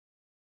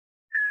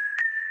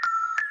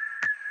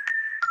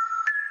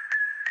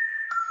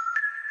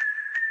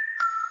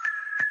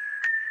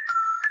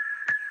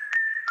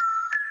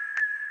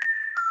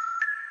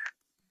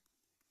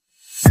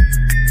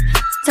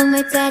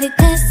정말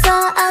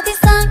짜릿했어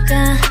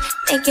어디선가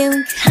내게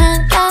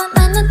윙크한가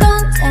나는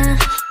동자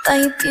But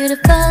your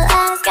beautiful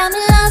eyes got me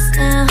lost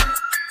now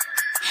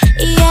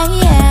Yeah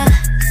yeah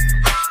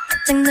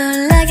깜짝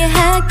놀라게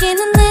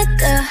하기는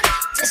해도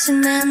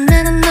자신만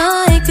나는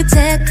너의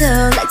그대로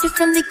Like you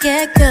from the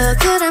get-go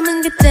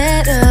그러면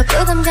그대로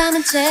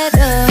부담감은 제로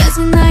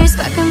Cause you know you're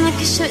sparkling like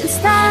a shooting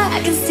star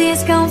I can see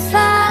it's going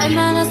far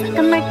얼마나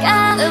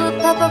상큼할까 It will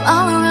pop up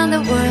all around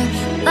the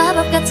world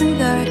마법 같은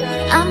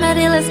걸 I'm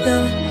ready let's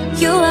go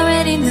You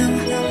already know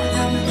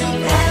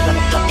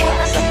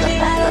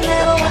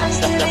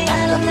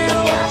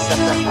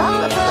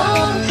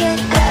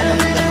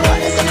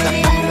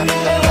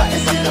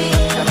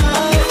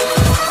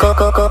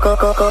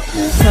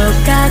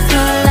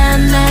Coca-Cola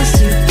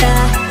마시다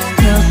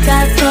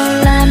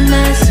Coca-Cola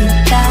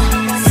마시다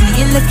See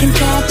you looking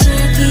catchy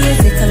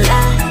here's a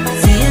cola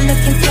See you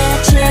looking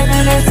catchy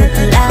here's a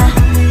cola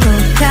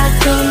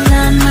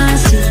Coca-Cola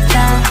마시다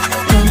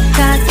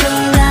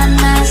Coca-Cola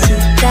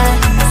마시다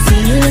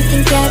See you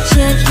looking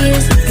catchy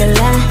here's a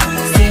cola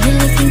See you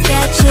looking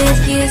catchy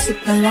here's a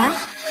cola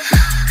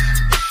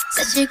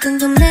사실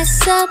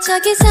궁금했어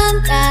저기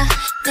산다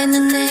내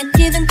눈에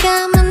띄던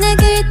까만 내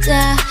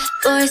글자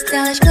Boy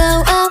stylish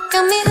glow up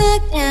got me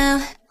hooked now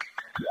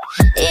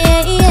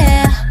Yeah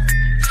yeah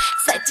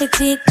살짝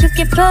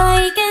뒤죽게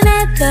보이긴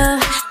해도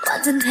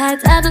완전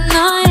달달한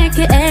너의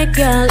그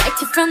애교 Like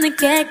you from the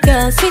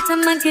get-go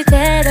스윗함만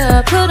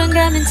그대로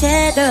불안감은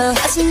제로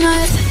Cause you know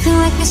you're something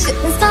like a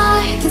shooting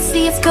star You can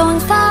see it's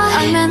going far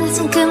얼마나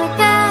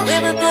상큼할까 We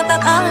will pop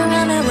up all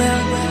around the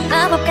world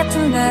마법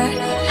같은 걸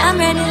I'm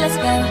ready let's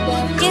go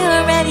You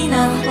already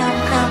know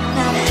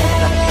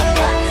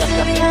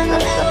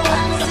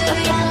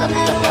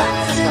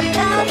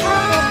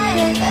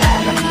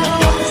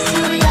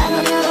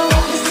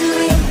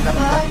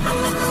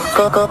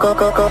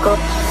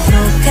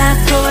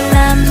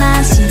Coca-Cola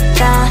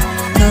마시다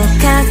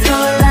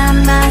Coca-Cola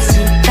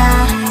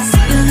마시다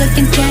See you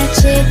looking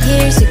catchy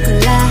here's your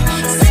cola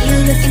See you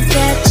looking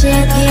catchy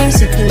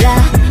here's your cola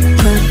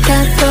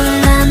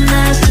Coca-Cola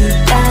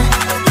마시다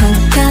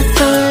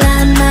Coca-Cola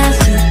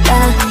마시다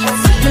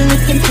See you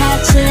looking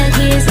catchy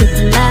here's your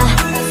cola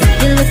See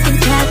you looking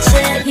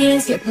catchy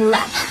here's your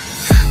cola